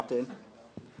adopted.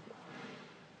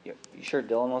 You sure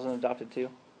Dylan wasn't adopted too?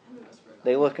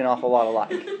 They look an awful lot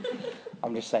alike.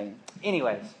 I'm just saying.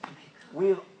 Anyways,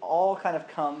 we've all kind of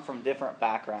come from different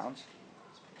backgrounds.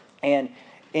 And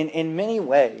in many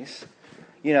ways,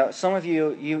 some of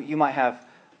you might have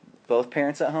both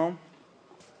parents at home.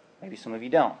 Maybe some of you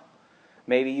don't.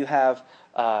 Maybe you have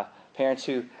parents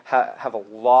who have a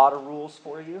lot of rules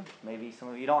for you. Maybe some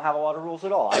of you don't have a lot of rules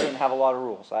at all. I didn't have a lot of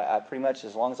rules. I pretty much,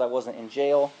 as long as I wasn't in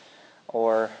jail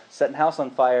or setting house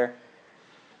on fire,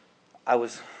 I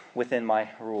was within my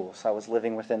rules. I was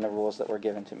living within the rules that were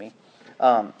given to me.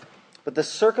 But the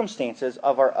circumstances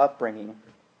of our upbringing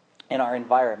and our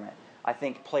environment, I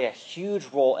think, play a huge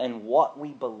role in what we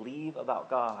believe about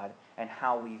God and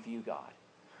how we view God.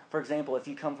 For example, if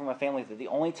you come from a family that the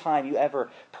only time you ever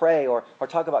pray or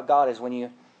talk about God is when you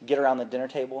get around the dinner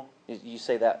table, you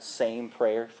say that same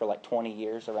prayer for like 20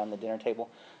 years around the dinner table,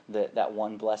 that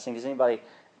one blessing. Does anybody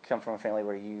come from a family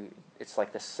where it's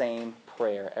like the same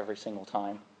prayer every single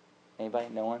time? Anybody?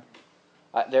 No one?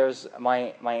 There's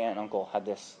my aunt and uncle had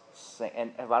this,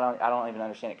 and I don't even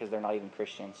understand it because they're not even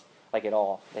Christians, like at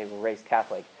all. They were raised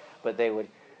Catholic, but they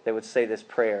would say this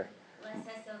prayer. Bless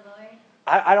us, O Lord.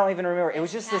 I don't even remember. It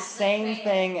was just the same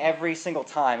thing every single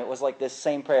time. It was like this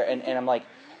same prayer, and I'm like,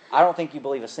 I don't think you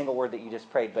believe a single word that you just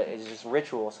prayed, but it's just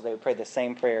ritual. So they would pray the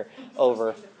same prayer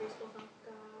over.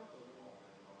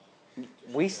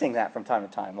 We sing that from time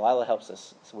to time. Lila helps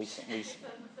us. So we sing.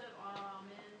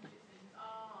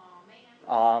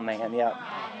 Amen. Yeah.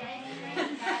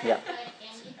 Yeah.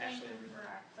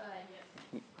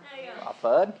 A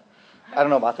fud? I don't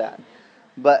know about that.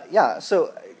 But yeah,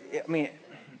 so I mean,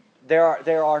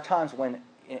 there are times when,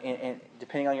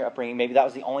 depending on your upbringing, maybe that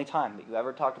was the only time that you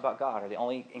ever talked about God, or the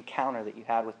only encounter that you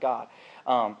had with God.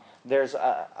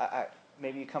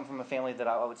 Maybe you come from a family that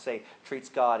I would say treats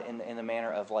God in the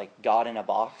manner of like God in a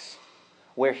box,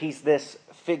 where He's this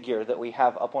figure that we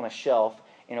have up on a shelf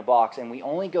in a box, and we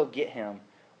only go get Him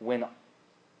when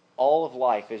all of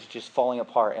life is just falling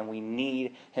apart and we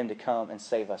need Him to come and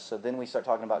save us. So then we start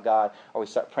talking about God, or we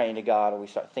start praying to God, or we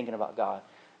start thinking about God,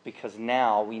 because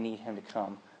now we need Him to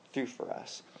come through for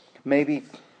us. Maybe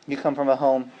you come from a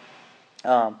home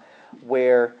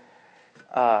where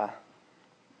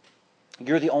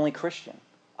you're the only Christian.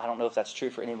 I don't know if that's true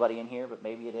for anybody in here, but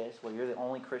maybe it is. Well, you're the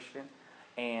only Christian.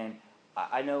 And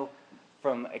I know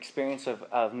from experience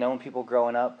of knowing people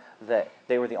growing up that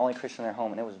they were the only Christian in their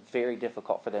home, and it was very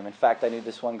difficult for them. In fact, I knew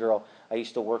this one girl, I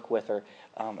used to work with her,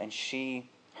 and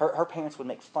her parents would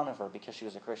make fun of her because she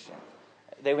was a Christian.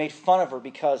 They made fun of her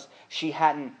because she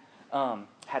hadn't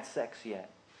had sex yet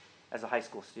as a high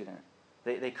school student.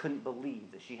 They couldn't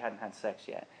believe that she hadn't had sex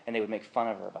yet, and they would make fun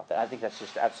of her about that. I think that's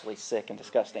just absolutely sick and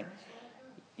disgusting.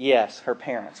 Yes, her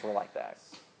parents were like that.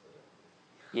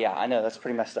 Yeah, I know, that's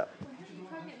pretty messed up.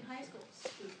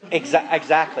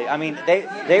 Exactly. I mean,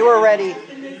 they were ready.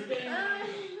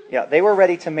 Yeah, they were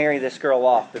ready to marry this girl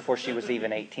off before she was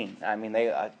even 18. I mean,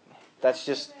 that's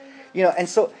just, and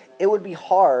so it would be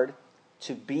hard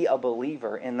to be a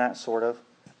believer in that sort of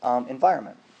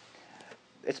environment.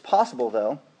 It's possible,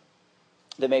 though,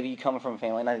 that maybe you come from a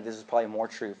family, and I think this is probably more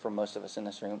true for most of us in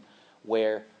this room,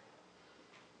 where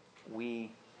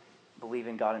we believe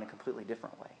in God in a completely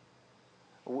different way.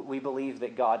 We believe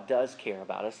that God does care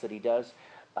about us, that He does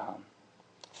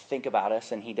think about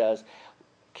us, and He does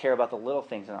care about the little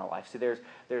things in our life. See, there's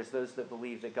those that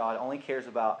believe that God only cares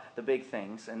about the big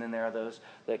things, and then there are those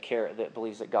that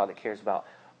believes that God that cares about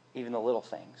even the little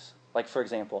things. Like, for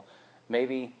example,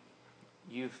 maybe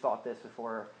you've thought this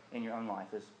before in your own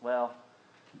life, is, well,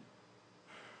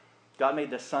 God made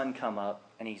the sun come up,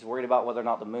 and He's worried about whether or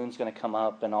not the moon's going to come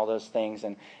up and all those things,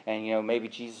 and maybe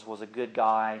Jesus was a good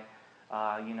guy.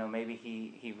 Maybe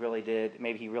he really did.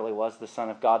 Maybe He really was the Son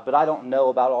of God. But I don't know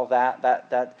about all that.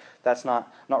 That's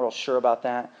not real sure about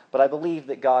that. But I believe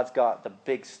that God's got the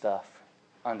big stuff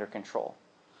under control.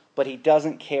 But He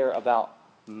doesn't care about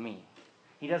me.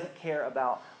 He doesn't care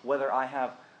about whether I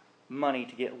have money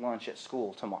to get lunch at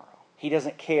school tomorrow. He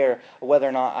doesn't care whether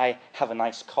or not I have a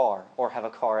nice car or have a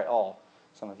car at all.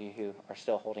 Some of you who are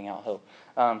still holding out hope.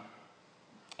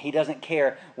 He doesn't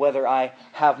care whether I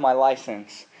have my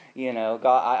license. God,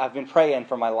 I've been praying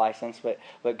for my license, but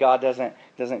God doesn't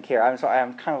care. I'm sorry,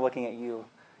 I'm kind of looking at you.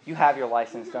 You have your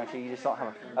license, don't you? You just don't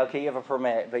have you have a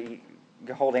permit, but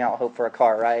you're holding out hope for a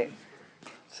car, right?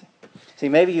 See,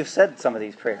 maybe you've said some of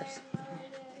these prayers.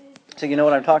 So you know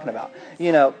what I'm talking about.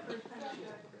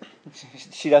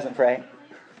 She doesn't pray.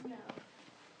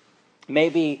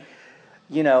 Maybe,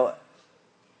 God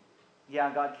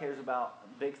cares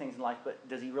about big things in life, but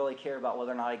does He really care about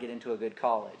whether or not I get into a good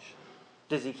college?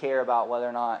 Does He care about whether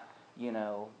or not,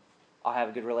 I have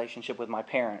a good relationship with my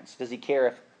parents? Does He care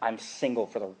if I'm single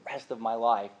for the rest of my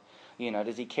life?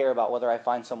 Does He care about whether I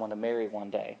find someone to marry one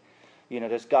day?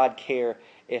 Does God care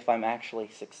if I'm actually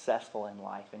successful in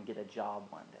life and get a job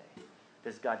one day?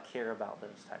 Does God care about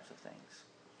those types of things?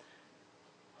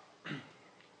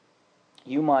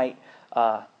 You might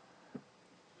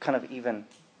kind of even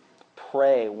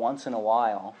pray once in a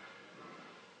while,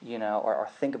 or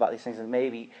think about these things, and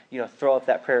maybe, throw up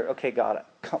that prayer, okay, God,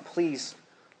 please,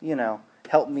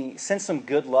 help me, send some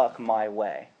good luck my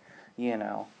way,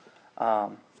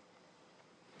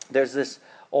 There's this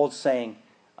old saying,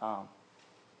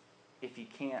 if you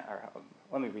can't, or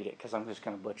let me read it because I'm just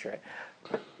going to butcher it.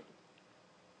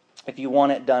 If you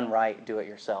want it done right, do it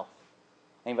yourself.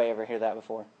 Anybody ever hear that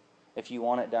before? If you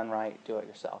want it done right, do it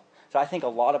yourself. So I think a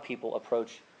lot of people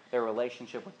approach their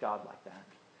relationship with God like that.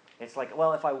 It's like,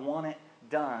 well, if I want it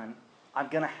done, I'm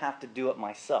going to have to do it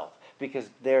myself. Because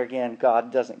there again,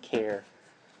 God doesn't care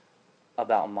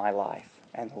about my life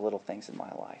and the little things in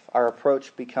my life. Our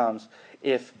approach becomes,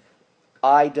 if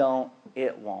I don't,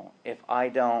 it won't. If I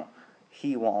don't,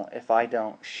 he won't. If I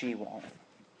don't, she won't.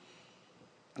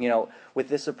 With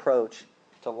this approach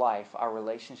to life, our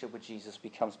relationship with Jesus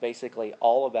becomes basically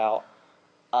all about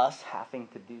us having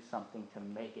to do something to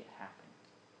make it happen.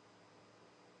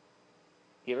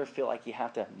 You ever feel like you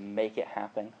have to make it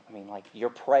happen? I mean, like you're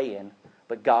praying,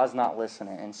 but God's not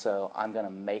listening, and so I'm going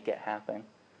to make it happen.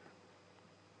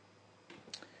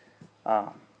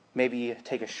 Maybe you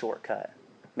take a shortcut.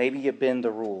 Maybe you bend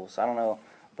the rules. I don't know,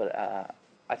 but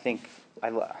I think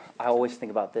I always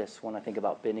think about this when I think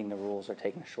about bending the rules or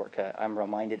taking a shortcut. I'm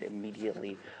reminded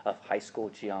immediately of high school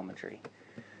geometry.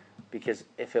 Because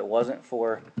if it wasn't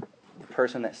for the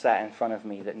person that sat in front of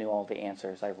me that knew all the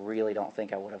answers, I really don't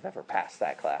think I would have ever passed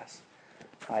that class.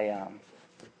 I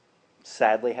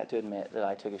sadly had to admit that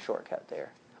I took a shortcut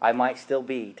there. I might still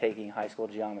be taking high school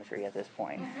geometry at this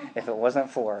point if it wasn't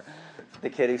for the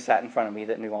kid who sat in front of me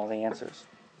that knew all the answers.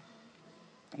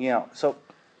 So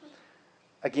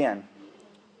again,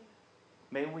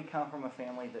 maybe we come from a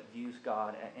family that views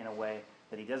God in a way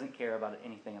that He doesn't care about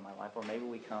anything in my life, or maybe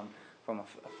we come from a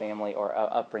family or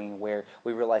upbringing where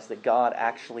we realize that God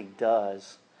actually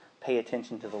does pay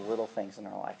attention to the little things in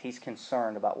our life. He's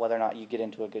concerned about whether or not you get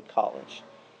into a good college.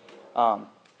 And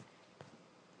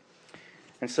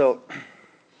so,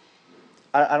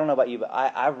 I don't know about you, but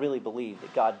I really believe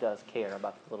that God does care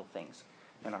about the little things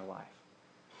in our life.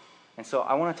 And so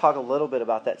I want to talk a little bit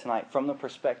about that tonight from the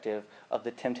perspective of the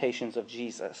temptations of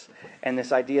Jesus. And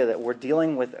this idea that we're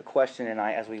dealing with a question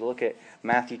tonight as we look at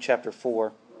Matthew chapter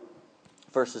 4,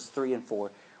 verses 3 and 4.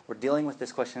 We're dealing with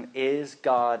this question, is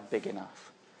God big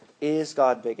enough? Is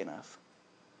God big enough?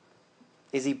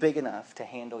 Is He big enough to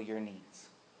handle your needs?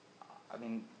 I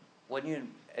mean, wouldn't you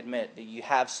admit that you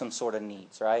have some sort of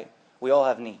needs, right? We all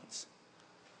have needs,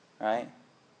 right?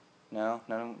 No,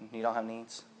 you don't have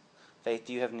needs? Faith,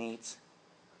 do you have needs?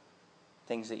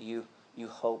 Things that you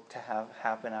hope to have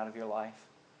happen out of your life?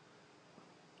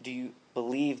 Do you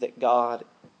believe that God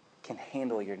can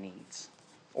handle your needs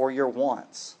or your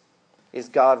wants? Is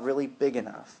God really big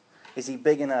enough? Is He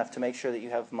big enough to make sure that you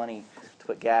have money to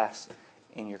put gas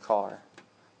in your car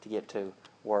to get to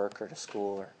work or to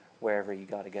school or wherever you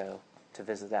got to go to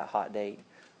visit that hot date?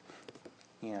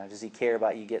 Does He care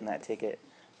about you getting that ticket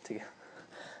to go?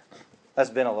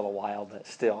 That's been a little while, but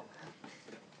still.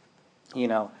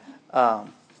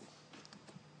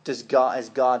 Is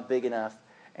God big enough,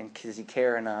 and does He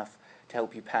care enough to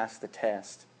help you pass the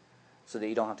test so that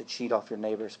you don't have to cheat off your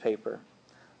neighbor's paper?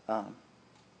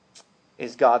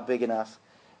 Is God big enough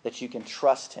that you can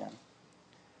trust Him?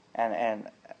 And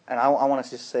I want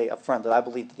to just say up front that I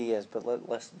believe that He is, but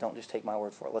let's don't just take my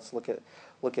word for it. Let's look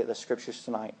at the scriptures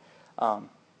tonight.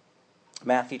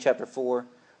 Matthew chapter 4,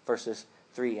 verses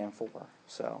 3 and 4.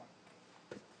 So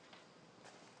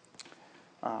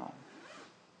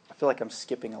I feel like I'm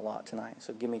skipping a lot tonight,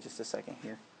 so give me just a second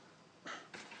here.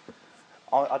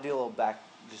 I'll do a little back,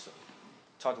 just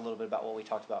talk a little bit about what we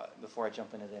talked about before I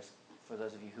jump into this, for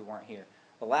those of you who weren't here.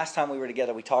 The last time we were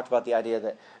together, we talked about the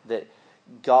idea that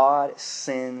God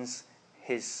sends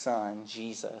His Son,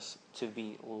 Jesus, to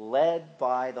be led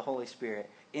by the Holy Spirit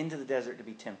into the desert to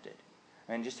be tempted.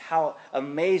 And just how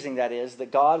amazing that is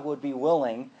that God would be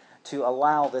willing to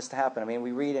allow this to happen. I mean,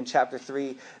 we read in chapter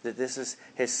 3 that this is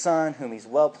His Son whom He's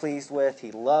well pleased with.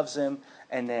 He loves Him.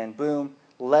 And then, boom,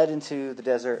 led into the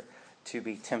desert to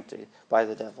be tempted by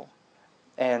the devil.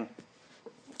 And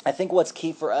I think what's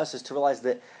key for us is to realize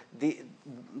that the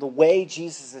way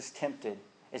Jesus is tempted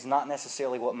is not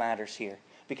necessarily what matters here.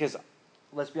 Because,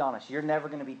 let's be honest, you're never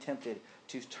going to be tempted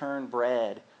to turn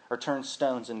bread or turn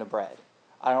stones into bread.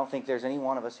 I don't think there's any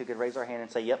one of us who could raise our hand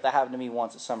and say, yep, that happened to me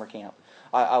once at summer camp.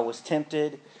 I was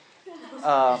tempted.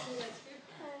 At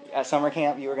summer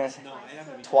camp, you were going to say?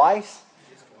 Twice?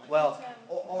 Well,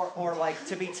 or like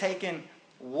to be taken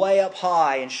way up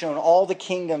high and shown all the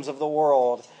kingdoms of the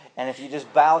world. And if you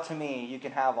just bow to me, you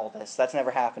can have all this. That's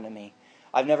never happened to me.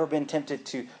 I've never been tempted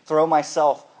to throw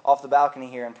myself off the balcony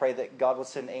here and pray that God would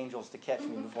send angels to catch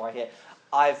me before I hit.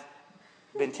 I've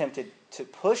been tempted to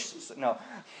push. No.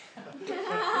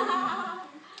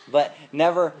 But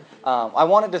never. I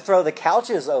wanted to throw the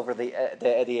couches over the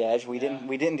edge. We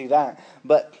didn't do that.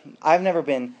 But I've never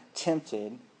been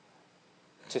tempted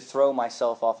to throw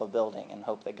myself off a building and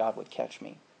hope that God would catch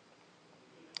me.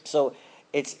 So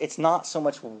it's not so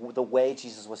much the way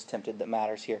Jesus was tempted that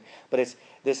matters here, but it's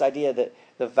this idea that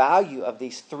the value of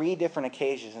these three different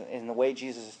occasions in the way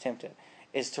Jesus is tempted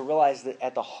is to realize that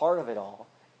at the heart of it all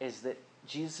is that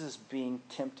Jesus is being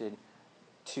tempted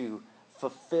to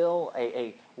fulfill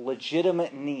a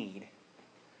legitimate need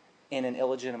in an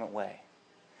illegitimate way.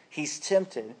 He's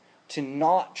tempted to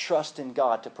not trust in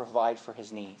God to provide for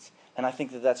his needs. And I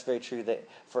think that that's very true that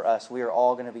for us, we are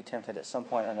all going to be tempted at some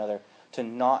point or another to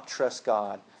not trust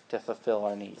God to fulfill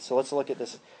our needs. So let's look at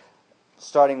this,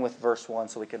 starting with verse 1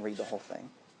 so we can read the whole thing.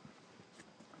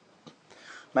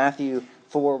 Matthew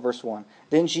 4, verse 1.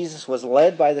 Then Jesus was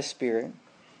led by the Spirit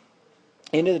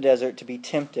into the desert to be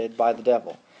tempted by the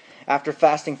devil. After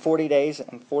fasting 40 days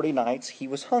and 40 nights, he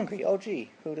was hungry. Oh,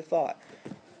 gee, who would have thought?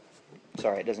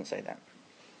 Sorry, it doesn't say that.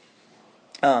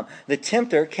 The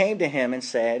tempter came to him and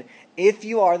said, "If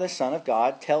you are the Son of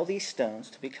God, tell these stones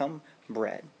to become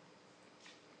bread."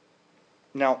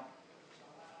 Now,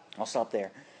 I'll stop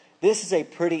there. This is a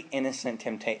pretty innocent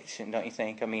temptation, don't you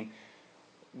think? I mean,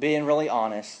 being really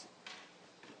honest,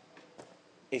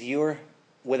 if you were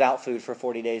without food for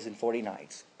 40 days and 40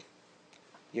 nights,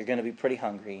 you're going to be pretty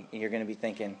hungry, and you're going to be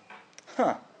thinking,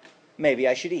 maybe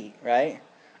I should eat, right?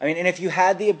 I mean, and if you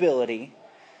had the ability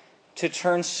to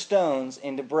turn stones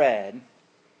into bread,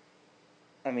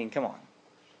 I mean, come on.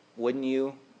 Wouldn't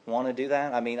you want to do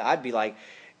that? I mean, I'd be like,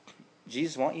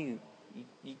 Jesus, why don't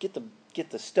you get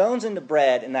the stones into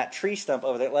bread and that tree stump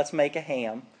over there, let's make a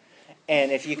ham.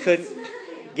 And if you couldn't,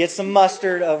 get some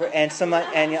mustard over and some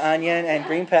onion and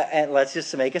green pepper, and let's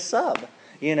just make a sub.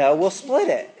 We'll split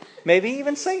it. Maybe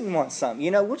even Satan wants some.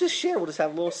 We'll just share. We'll just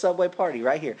have a little Subway party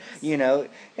right here.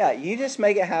 Yeah, you just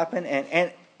make it happen.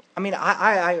 And I mean,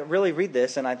 I really read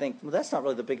this and I think, well, that's not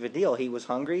really the big of a deal. He was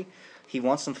hungry. He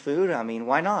wants some food. I mean,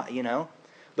 why not,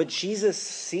 But Jesus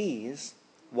sees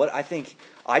what I think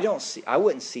I don't see. I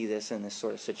wouldn't see this in this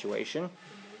sort of situation.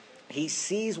 He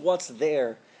sees what's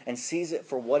there and sees it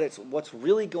for what's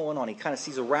really going on. He kind of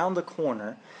sees around the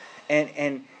corner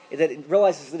and that it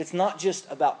realizes that it's not just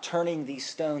about turning these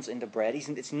stones into bread.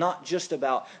 It's not just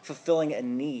about fulfilling a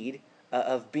need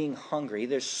of being hungry.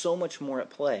 There's so much more at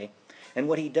play. And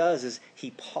what he does is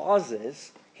he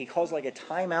pauses. He calls like a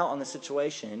timeout on the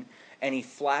situation, and he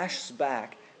flashes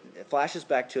back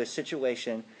to a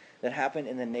situation that happened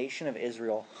in the nation of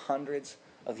Israel hundreds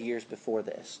of years before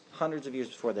this. Hundreds of years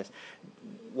before this.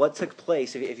 What took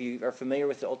place, if you are familiar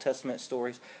with the Old Testament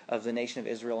stories of the nation of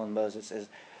Israel and Moses, is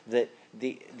that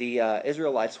the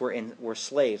Israelites were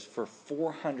slaves for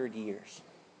 400 years.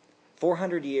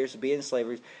 400 years of being in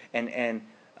slavery, and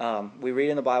we read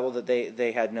in the Bible that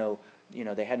they had no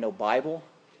Bible,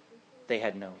 they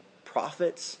had no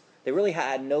prophets, they really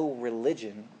had no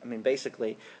religion. I mean,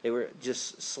 basically, they were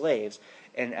just slaves.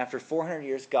 And after 400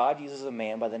 years, God uses a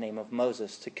man by the name of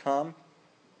Moses to come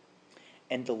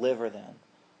and deliver them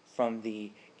from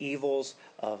the evils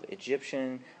of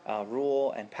Egyptian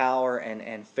rule and power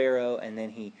and Pharaoh, and then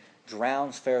he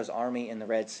drowns Pharaoh's army in the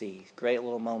Red Sea. Great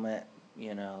little moment,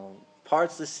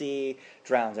 parts the sea,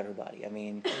 drowns everybody. I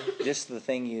mean, just the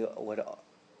thing you would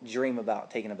dream about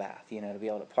taking a bath, to be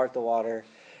able to part the water.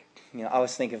 I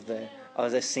always think of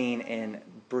a scene in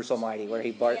Bruce Almighty where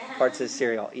he parts his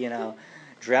cereal,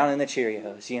 drowning the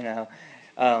Cheerios,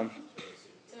 Tomato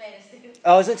soup.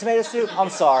 Oh, is it tomato soup? I'm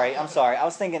sorry. I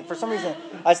was thinking, for some reason,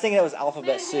 it was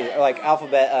alphabet soup, or like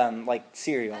alphabet, like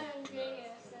cereal.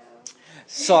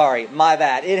 Sorry, my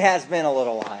bad. It has been a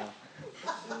little while.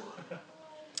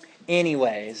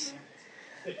 Anyways,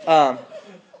 but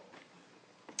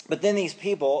then these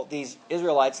people, these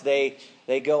Israelites, they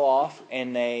go off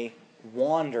and they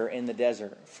wander in the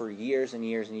desert for years and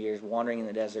years and years, wandering in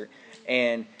the desert.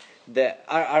 And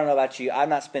I don't know about you, I've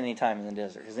not spent any time in the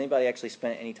desert. Has anybody actually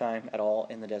spent any time at all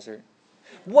in the desert?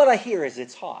 What I hear is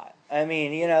it's hot. I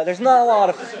mean, there's not a lot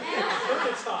of...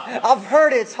 I've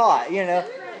heard it's hot,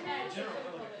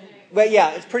 But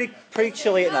yeah, it's pretty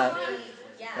chilly at night.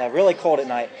 Yeah, Yeah, really cold at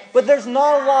night. But there's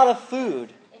not a lot of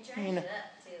food.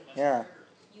 Yeah.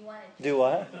 Do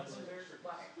what?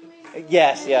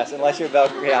 Yes, unless you're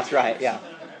Belgrade. Yeah, that's right, yeah.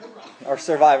 Or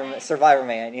Survivor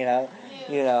Man, Yeah,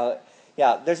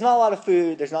 there's not a lot of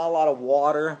food, there's not a lot of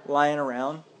water lying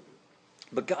around.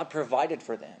 But God provided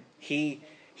for them. He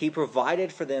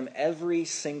provided for them every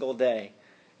single day.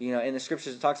 In the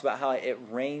scriptures it talks about how it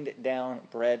rained down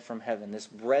bread from heaven. This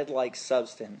bread-like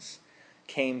substance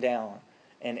came down.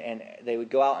 And they would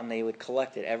go out and they would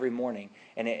collect it every morning.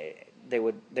 And they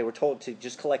were told to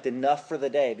just collect enough for the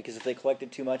day, because if they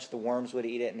collected too much, the worms would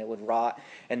eat it and it would rot.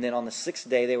 And then on the 6th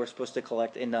day, they were supposed to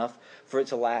collect enough for it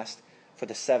to last for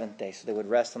the 7th day. So they would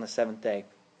rest on the 7th day.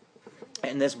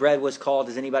 And this bread was called,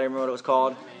 does anybody remember what it was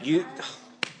called?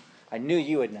 I knew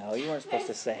you would know. You weren't supposed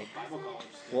to say.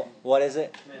 What is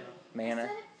it? Manna.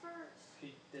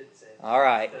 All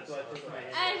right.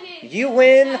 You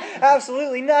win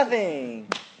absolutely nothing.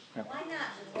 No. Why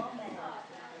not?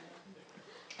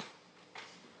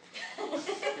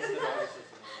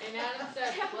 And Adam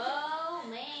said, whoa,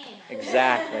 man.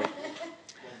 Exactly.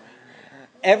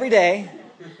 Every day,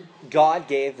 God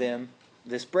gave them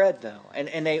this bread, though,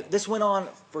 and this went on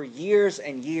for years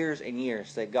and years and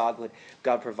years. That God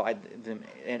provide them,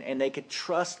 and they could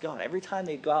trust God every time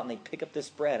they'd go out and they'd pick up this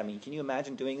bread. I mean, can you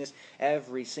imagine doing this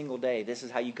every single day? This is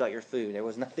how you got your food. There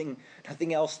was nothing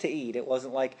else to eat. It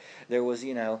wasn't like there was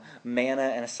manna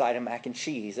and a side of mac and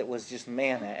cheese. It was just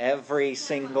manna every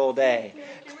single day.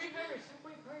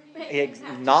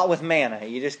 Not with manna.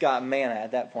 You just got manna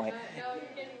at that point. No, you're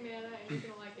getting manna and you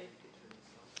don't like it.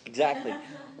 Exactly,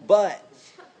 but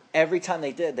every time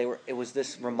they did, it was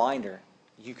this reminder: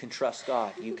 you can trust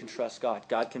God. You can trust God.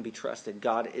 God can be trusted.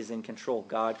 God is in control.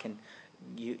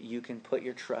 You can put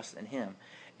your trust in Him.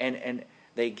 And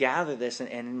they gather this,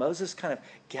 and Moses kind of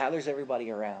gathers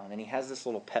everybody around, and he has this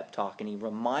little pep talk, and he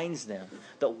reminds them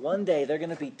that one day they're going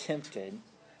to be tempted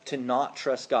to not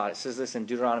trust God. It says this in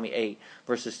Deuteronomy 8,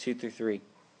 verses 2 through 3.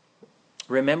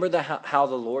 Remember how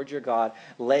the Lord your God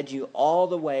led you all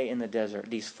the way in the desert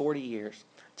these 40 years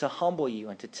to humble you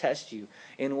and to test you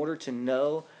in order to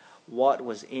know what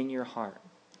was in your heart,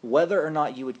 whether or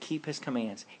not you would keep His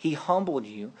commands. He humbled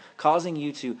you, causing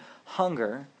you to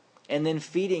hunger, and then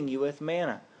feeding you with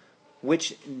manna,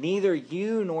 which neither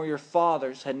you nor your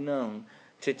fathers had known,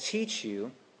 to teach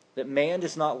you that man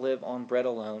does not live on bread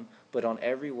alone, but on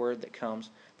every word that comes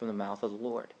from the mouth of the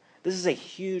Lord. This is a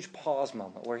huge pause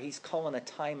moment where he's calling a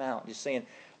timeout, just saying,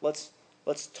 let's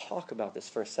talk about this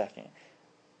for a second.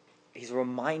 He's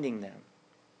reminding them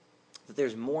that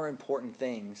there's more important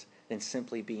things than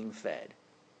simply being fed.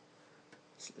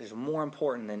 There's more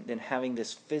important than having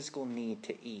this physical need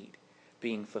to eat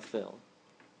being fulfilled.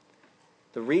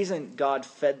 The reason God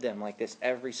fed them like this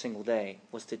every single day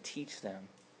was to teach them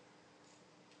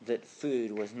that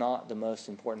food was not the most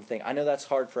important thing. I know that's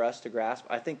hard for us to grasp.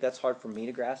 I think that's hard for me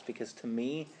to grasp, because to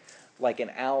me, like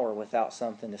an hour without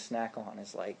something to snack on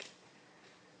is like,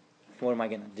 what am I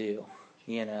going to do?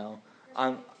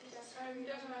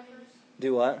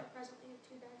 Do what?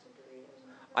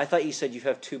 I thought you said you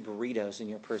have 2 burritos in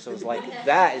your purse. I was like,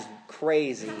 that is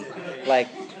crazy. Like,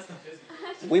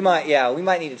 we might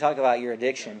need to talk about your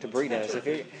addiction to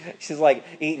burritos. She's like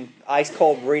eating ice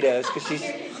cold burritos because she's.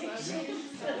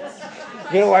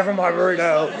 Get away from my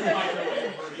burrito.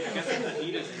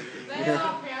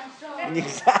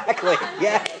 Exactly.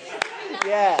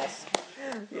 Yes.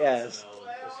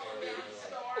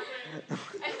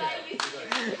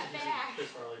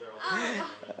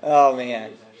 Oh,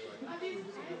 man.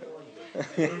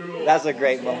 That's a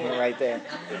great moment right there.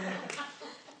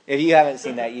 If you haven't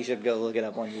seen that, you should go look it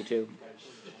up on YouTube.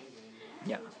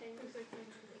 Yeah.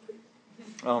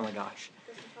 Oh my gosh.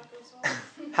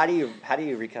 How do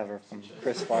you recover from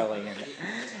Chris Farley?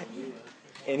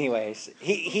 Anyways,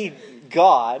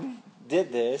 God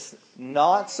did this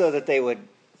not so that they would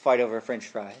fight over French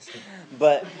fries,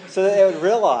 but so that they would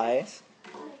realize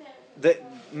that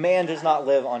man does not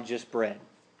live on just bread.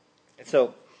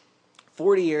 So,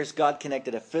 40 years, God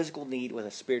connected a physical need with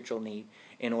a spiritual need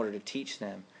in order to teach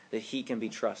them that He can be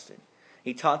trusted.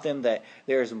 He taught them that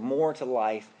there is more to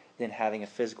life than having a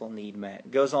physical need met.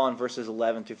 It goes on, verses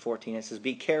 11 through 14. It says,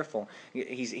 be careful.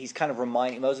 He's kind of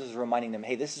Moses is reminding them,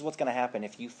 hey, this is what's going to happen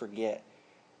if you forget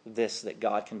this, that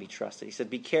God can be trusted. He said,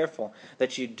 be careful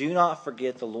that you do not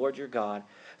forget the Lord your God,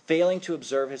 failing to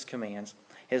observe His commands,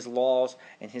 His laws,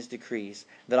 and His decrees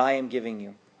that I am giving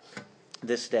you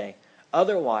this day.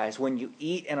 Otherwise, when you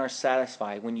eat and are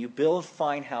satisfied, when you build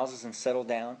fine houses and settle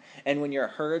down, and when your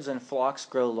herds and flocks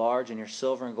grow large and your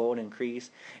silver and gold increase,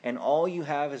 and all you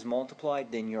have is multiplied,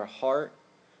 then your heart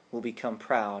will become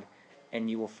proud and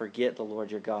you will forget the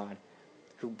Lord your God,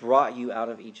 who brought you out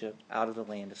of Egypt, out of the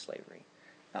land of slavery.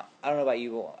 Now, I don't know about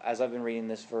you, as I've been reading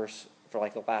this verse for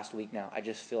like the last week now, I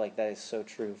just feel like that is so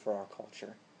true for our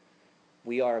culture.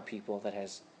 We are a people that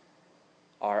has,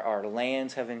 our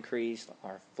lands have increased,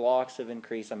 our flocks have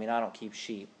increased. I mean, I don't keep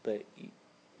sheep, but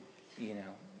you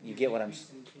know, you get what I'm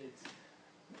saying.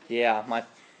 Yeah,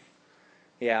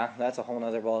 that's a whole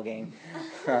nother ball game.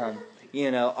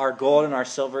 Our gold and our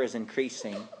silver is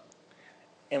increasing,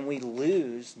 and we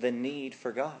lose the need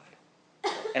for God.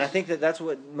 And I think that's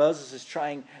what Moses is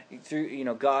trying through,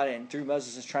 God and through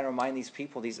Moses is trying to remind these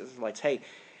people, these Israelites, hey,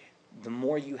 the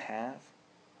more you have,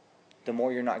 the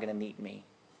more you're not going to need me.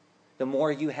 The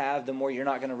more you have, the more you're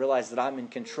not going to realize that I'm in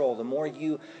control. The more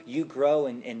you grow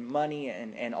in money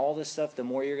and all this stuff, the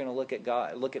more you're going to look at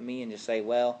God, look at me and just say,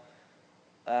 well,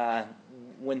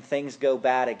 when things go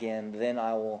bad again, then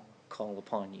I will call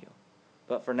upon you.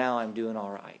 But for now, I'm doing all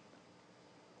right.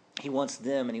 He wants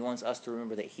them and he wants us to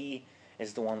remember that he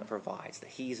is the one that provides, that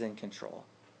he's in control.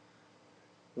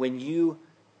 When you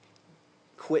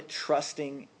quit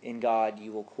trusting in God,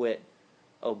 you will quit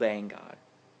obeying God.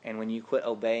 And when you quit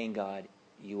obeying God,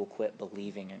 you will quit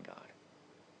believing in God.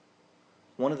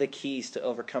 One of the keys to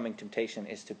overcoming temptation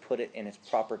is to put it in its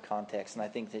proper context. And I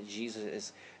think that Jesus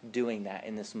is doing that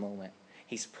in this moment.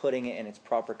 He's putting it in its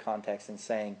proper context and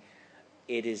saying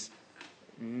it is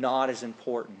not as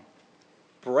important.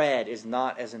 Bread is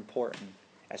not as important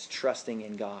as trusting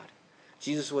in God.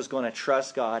 Jesus was going to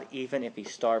trust God even if he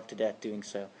starved to death doing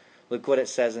so. Look what it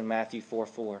says in Matthew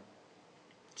 4:4.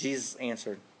 Jesus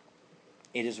answered,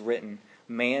 "It is written,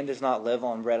 man does not live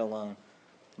on bread alone,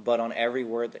 but on every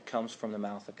word that comes from the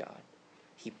mouth of God."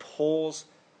 He pulls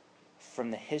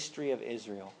from the history of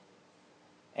Israel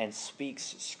and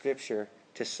speaks Scripture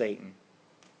to Satan.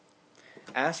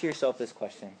 Ask yourself this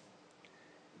question,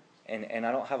 and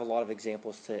I don't have a lot of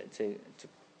examples to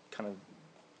kind of,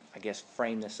 I guess,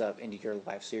 frame this up into your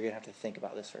life, so you're going to have to think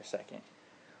about this for a second.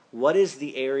 What is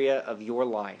the area of your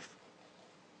life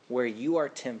where you are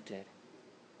tempted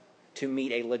to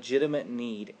meet a legitimate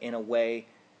need in a way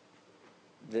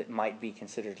that might be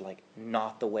considered like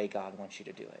not the way God wants you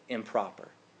to do it, improper,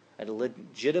 a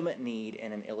legitimate need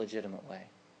in an illegitimate way?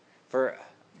 I'm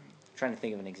trying to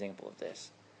think of an example of this.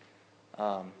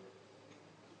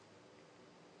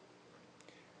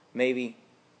 Maybe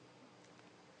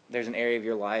there's an area of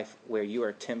your life where you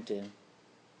are tempted,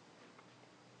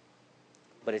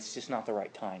 but it's just not the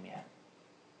right time yet.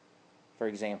 For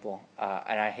example,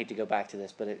 and I hate to go back to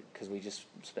this, but because we just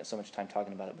spent so much time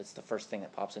talking about it, but it's the first thing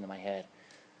that pops into my head.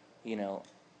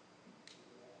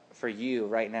 For you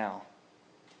right now,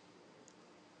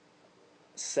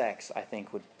 sex, I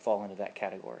think, would fall into that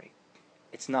category.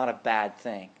 It's not a bad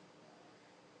thing,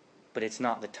 but it's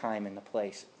not the time and the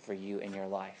place for you in your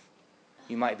life.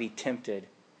 You might be tempted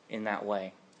in that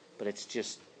way, but it's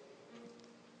just,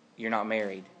 you're not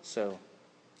married, so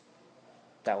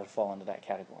that would fall into that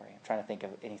category. I'm trying to think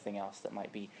of anything else that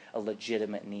might be a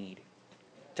legitimate need.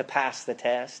 To pass the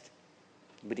test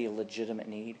would be a legitimate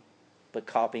need, but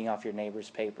copying off your neighbor's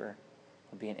paper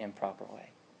would be an improper way.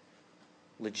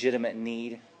 Legitimate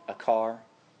need, a car.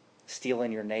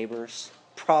 Stealing your neighbor's,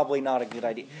 probably not a good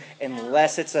idea.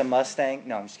 Unless it's a Mustang.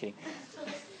 No, I'm just kidding.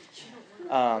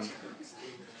 How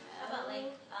about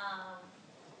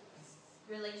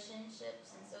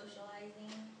relationships and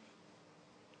socializing,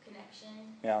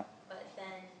 connection? Yeah. But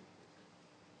then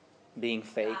being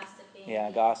fake.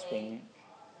 Gossiping.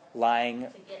 Fake,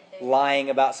 lying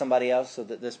about somebody else so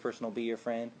that this person will be your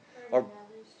friend. Or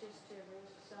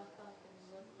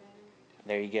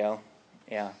there you go.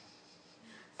 Yeah.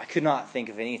 I could not think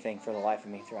of anything for the life of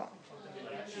me throughout.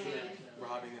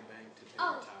 Robbing a bank to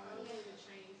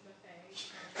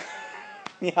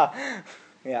pay your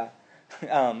Yeah. Yeah.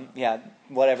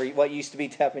 Whatever. What used to be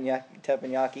teppanyaki, that's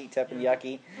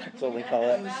what we call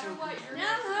it.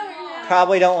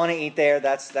 Probably don't want to eat there.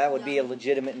 That would be a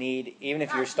legitimate need. Even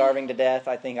if you're starving to death,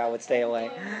 I think I would stay away.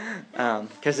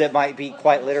 Because it might be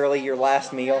quite literally your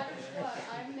last meal.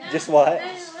 Just what?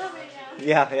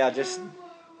 Yeah, just. Well,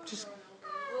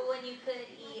 when you could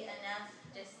eat enough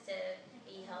just to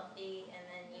be healthy, and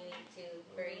then you eat 2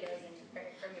 burritos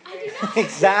from your burrito.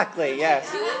 Exactly,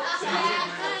 yes.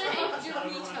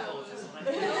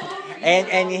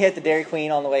 And you hit the Dairy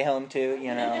Queen on the way home too,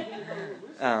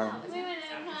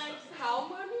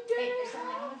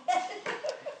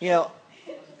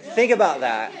 Think about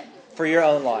that for your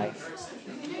own life.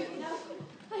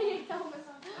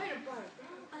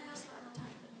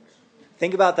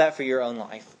 Think about that for your own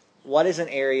life. What is an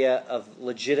area of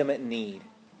legitimate need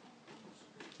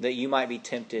that you might be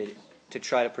tempted to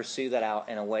try to pursue that out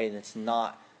in a way that's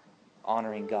not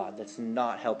honoring God, that's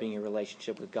not helping your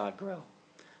relationship with God grow.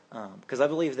 Because I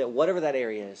believe that whatever that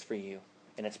area is for you,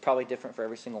 and it's probably different for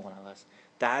every single one of us,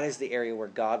 that is the area where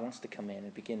God wants to come in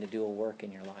and begin to do a work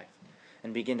in your life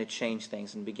and begin to change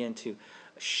things and begin to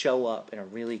show up in a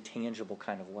really tangible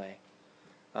kind of way.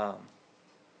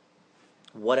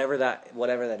 Whatever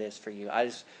that is for you, I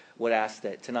just would ask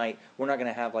that tonight, we're not going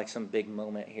to have like some big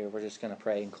moment here. We're just going to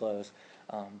pray and close.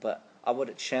 But I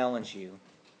would challenge you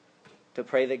to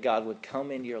pray that God would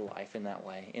come into your life in that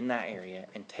way, in that area,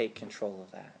 and take control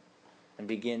of that and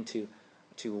begin to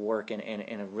work in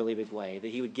a really big way. That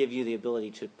He would give you the ability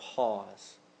to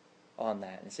pause on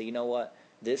that and say, you know what?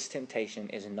 This temptation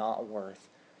is not worth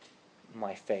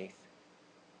my faith.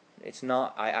 It's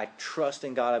not. I trust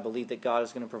in God. I believe that God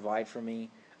is going to provide for me,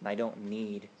 and I don't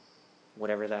need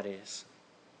whatever that is.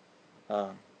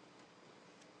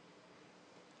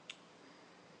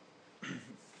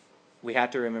 We have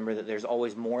to remember that there's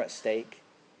always more at stake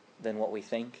than what we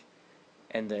think,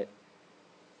 and that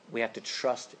we have to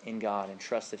trust in God and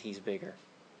trust that He's bigger.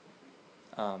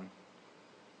 Let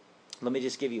me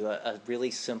just give you a really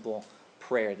simple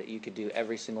prayer that you could do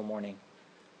every single morning.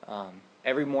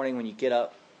 Every morning when you get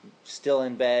up, still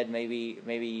in bed, maybe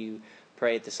you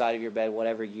pray at the side of your bed,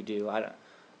 whatever you do.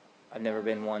 I've never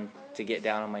been one to get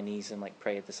down on my knees and like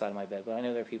pray at the side of my bed, but I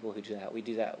know there are people who do that. We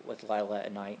do that with Lila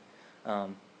at night.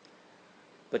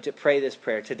 But to pray this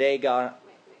prayer, today, God,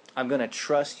 I'm going to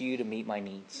trust you to meet my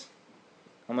needs.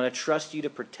 I'm going to trust you to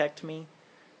protect me,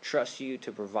 trust you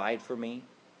to provide for me,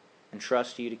 and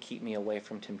trust you to keep me away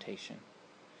from temptation.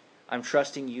 I'm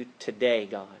trusting you today,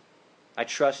 God. I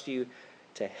trust you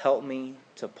to help me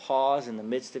to pause in the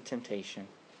midst of temptation.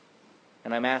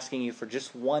 And I'm asking you for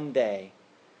just one day,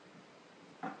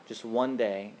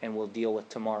 and we'll deal with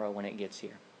tomorrow when it gets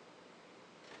here.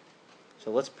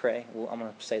 So let's pray. I'm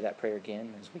going to say that prayer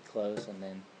again as we close, and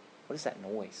then, what is that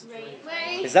noise?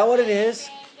 Rain. Is that what it is?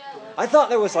 I thought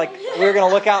there was like, we were going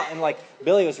to look out and like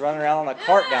Billy was running around on a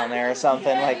cart down there or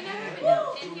something. Like,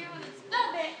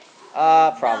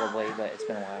 probably, but it's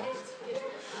been a while.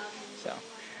 So,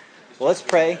 well, let's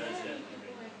pray.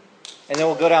 And then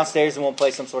we'll go downstairs and we'll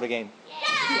play some sort of game.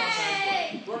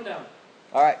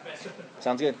 All right.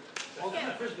 Sounds good.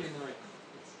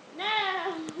 No.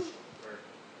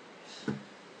 All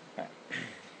right.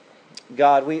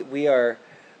 God, we are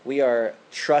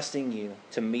trusting you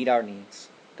to meet our needs.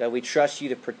 God, we trust you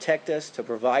to protect us, to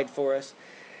provide for us,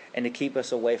 and to keep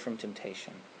us away from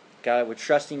temptation. God, we're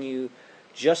trusting you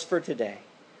just for today.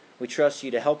 We trust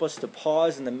you to help us to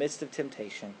pause in the midst of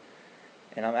temptation.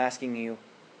 And I'm asking you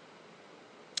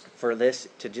for this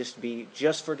to just be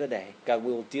just for today. God,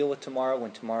 we will deal with tomorrow when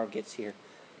tomorrow gets here.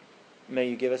 May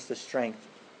you give us the strength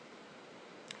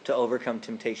to overcome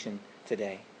temptation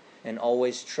today and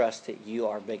always trust that you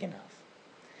are big enough.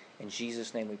 In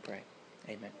Jesus' name we pray.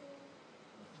 Amen.